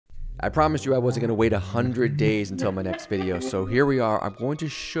I promised you I wasn't going to wait 100 days until my next video, so here we are. I'm going to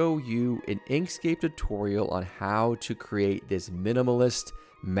show you an Inkscape tutorial on how to create this minimalist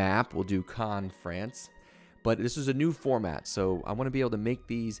map. We'll do Con France, but this is a new format, so I want to be able to make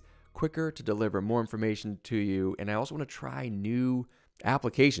these quicker to deliver more information to you, and I also want to try new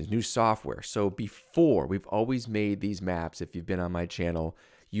applications, new software. So before, we've always made these maps, if you've been on my channel,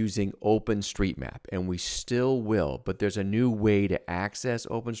 using OpenStreetMap, and we still will, but there's a new way to access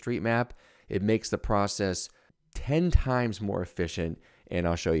OpenStreetMap. It makes the process 10 times more efficient, and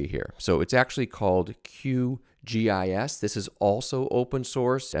I'll show you here. So it's actually called QGIS. This is also open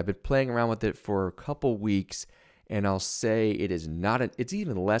source. I've been playing around with it for a couple weeks, and I'll say it is not, it's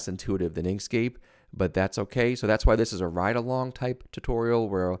even less intuitive than Inkscape, but that's okay. So that's why this is a ride-along type tutorial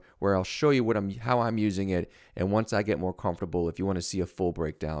where I'll show you how I'm using it, and once I get more comfortable, if you want to see a full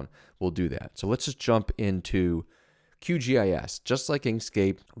breakdown, we'll do that. So let's just jump into QGIS. Just like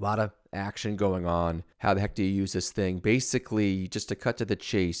Inkscape, a lot of action going on. How the heck do you use this thing? Basically, just to cut to the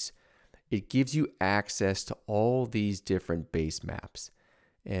chase, it gives you access to all these different base maps,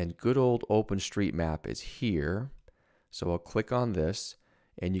 and good old OpenStreetMap is here. So I'll click on this,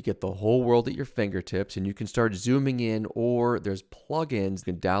 and you get the whole world at your fingertips, and you can start zooming in, or there's plugins,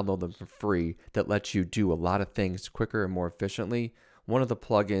 you can download them for free, that lets you do a lot of things quicker and more efficiently. One of the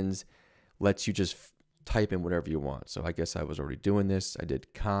plugins lets you just type in whatever you want. So I guess I was already doing this. I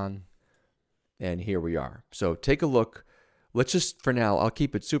did con, and here we are. So take a look. Let's just, for now, I'll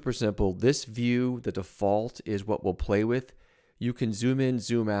keep it super simple. This view, the default, is what we'll play with. You can zoom in,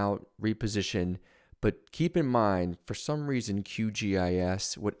 zoom out, reposition. But keep in mind, for some reason,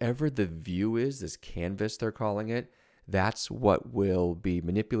 QGIS, whatever the view is, this canvas they're calling it, that's what will be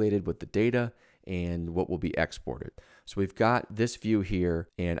manipulated with the data and what will be exported. So we've got this view here,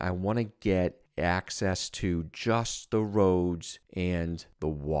 and I want to get access to just the roads and the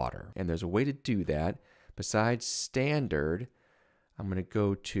water. And there's a way to do that. Besides standard, I'm going to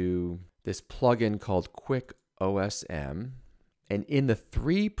go to this plugin called Quick OSM. And in the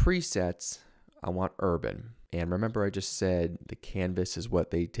 3 presets, I want urban. And remember, I just said the canvas is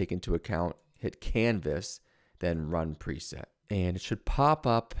what they take into account. Hit canvas, then run preset. And it should pop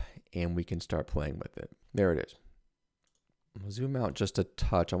up, and we can start playing with it. There it is. I'll zoom out just a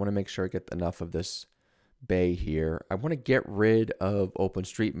touch. I want to make sure I get enough of this bay here. I want to get rid of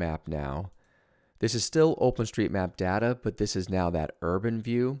OpenStreetMap now. This is still OpenStreetMap data, but this is now that urban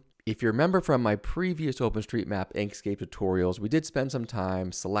view. If you remember from my previous OpenStreetMap Inkscape tutorials, we did spend some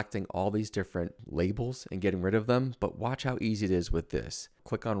time selecting all these different labels and getting rid of them, but watch how easy it is with this.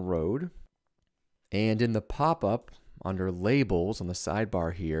 Click on road, and in the pop-up under labels on the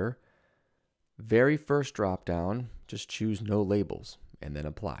sidebar here, very first drop-down, just choose no labels and then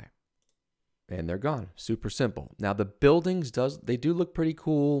apply. And they're gone. Super simple. Now the buildings, they do look pretty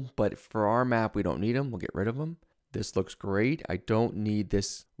cool, but for our map, we don't need them. We'll get rid of them. This looks great. I don't need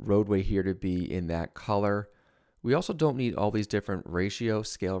this roadway here to be in that color. We also don't need all these different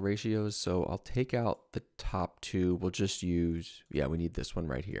scale ratios, so I'll take out the top 2. We'll just use, yeah, we need this one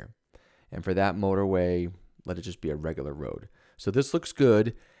right here. And for that motorway, let it just be a regular road. So this looks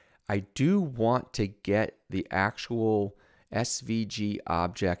good. I do want to get the actual SVG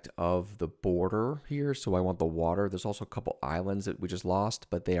object of the border here, so I want the water. There's also a couple islands that we just lost,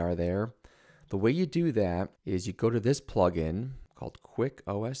 but they are there. The way you do that is you go to this plugin called Quick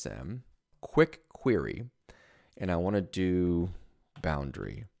OSM, Quick Query, and I want to do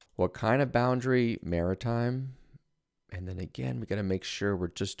boundary. What kind of boundary? Maritime. And then again, we got to make sure we're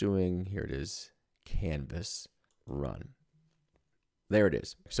just doing, here it is, canvas, run. There it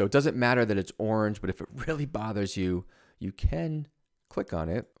is. So it doesn't matter that it's orange, but if it really bothers you, you can click on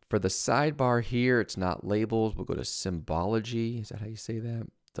it. For the sidebar here, it's not labels. We'll go to symbology. Is that how you say that?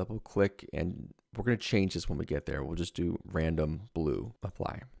 Double click, and we're going to change this when we get there. We'll just do random blue,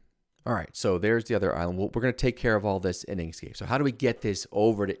 apply. All right, so there's the other island. We're going to take care of all this in Inkscape. So how do we get this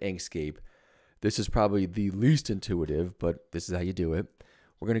over to Inkscape? This is probably the least intuitive, but this is how you do it.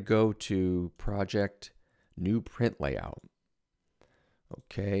 We're going to go to Project, New Print Layout.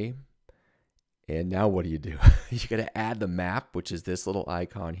 Okay, and now what do? You got to add the map, which is this little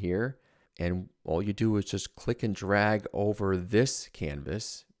icon here. And all you do is just click and drag over this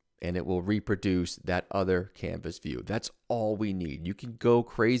canvas, and it will reproduce that other canvas view. That's all we need. You can go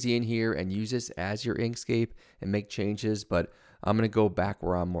crazy in here and use this as your Inkscape and make changes, but I'm going to go back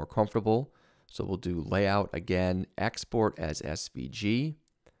where I'm more comfortable. So we'll do layout again, export as SVG,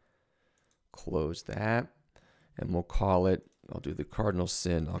 close that, and we'll call it, I'll do the cardinal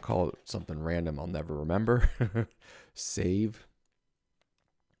sin, I'll call it something random I'll never remember. Save.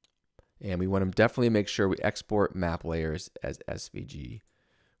 And we want to definitely make sure we export map layers as SVG.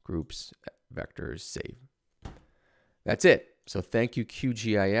 groups, vectors, save. That's it. So thank you,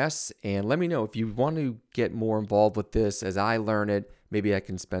 QGIS, and let me know if you want to get more involved with this as I learn it. Maybe I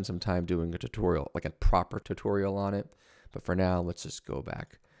can spend some time doing a tutorial, like a proper tutorial on it. But for now, let's just go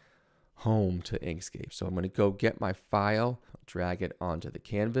back home to Inkscape. So I'm going to go get my file, drag it onto the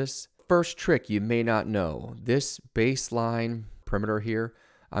canvas. First trick you may not know, this baseline perimeter here,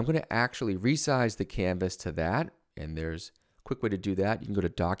 I'm going to actually resize the canvas to that. And there's a quick way to do that. You can go to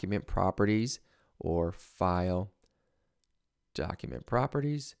Document Properties or File, Document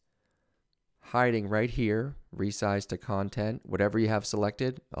Properties, hiding right here, resize to content, whatever you have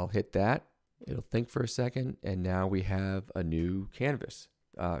selected, I'll hit that. It'll think for a second, and now we have a new canvas.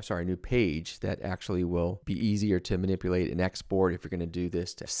 A new page that actually will be easier to manipulate and export if you're going to do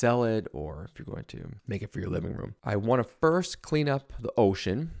this to sell it or if you're going to make it for your living room. I want to first clean up the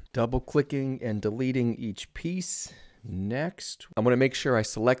ocean, double clicking and deleting each piece. Next, I'm going to make sure I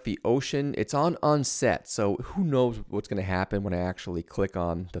select the ocean. It's on unset, so who knows what's going to happen when I actually click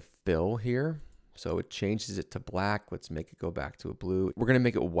on the fill here. So it changes it to black. Let's make it go back to a blue. We're going to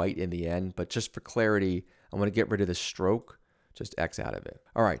make it white in the end, but just for clarity, I'm going to get rid of the stroke. Just X out of it.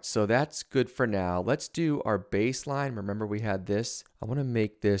 All right, so that's good for now. Let's do our baseline. Remember we had this. I want to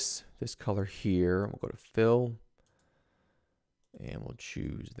make this color here. We'll go to fill and we'll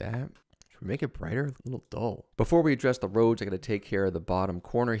choose that. Should we make it brighter? A little dull. Before we address the roads, I got to take care of the bottom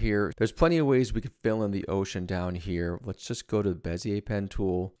corner here. There's plenty of ways we could fill in the ocean down here. Let's just go to the Bezier pen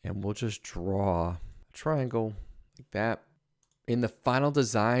tool and we'll just draw a triangle like that. In the final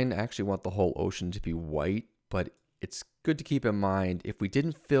design, I actually want the whole ocean to be white, but it's good to keep in mind if we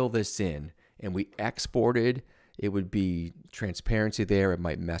didn't fill this in and we exported, it would be transparency there. It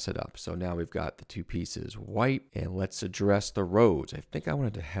might mess it up. So now we've got the two pieces white, and let's address the roads. I think I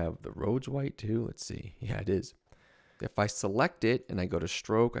wanted to have the roads white too. Let's see. Yeah, it is. If I select it and I go to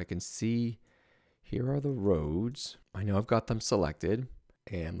stroke, I can see here are the roads. I know I've got them selected,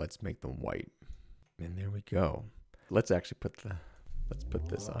 and let's make them white. And there we go. Let's actually let's put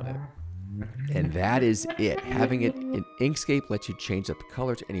this on it. And that is it. Having it in Inkscape lets you change up the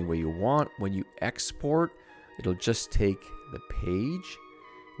colors any way you want. When you export, it'll just take the page,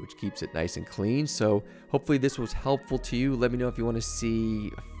 which keeps it nice and clean. So hopefully this was helpful to you. Let me know if you want to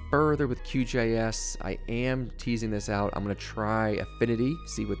see further with QGIS. I am teasing this out. I'm going to try Affinity,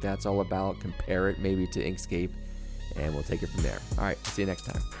 see what that's all about, compare it maybe to Inkscape, and we'll take it from there. All right, see you next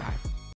time. Bye.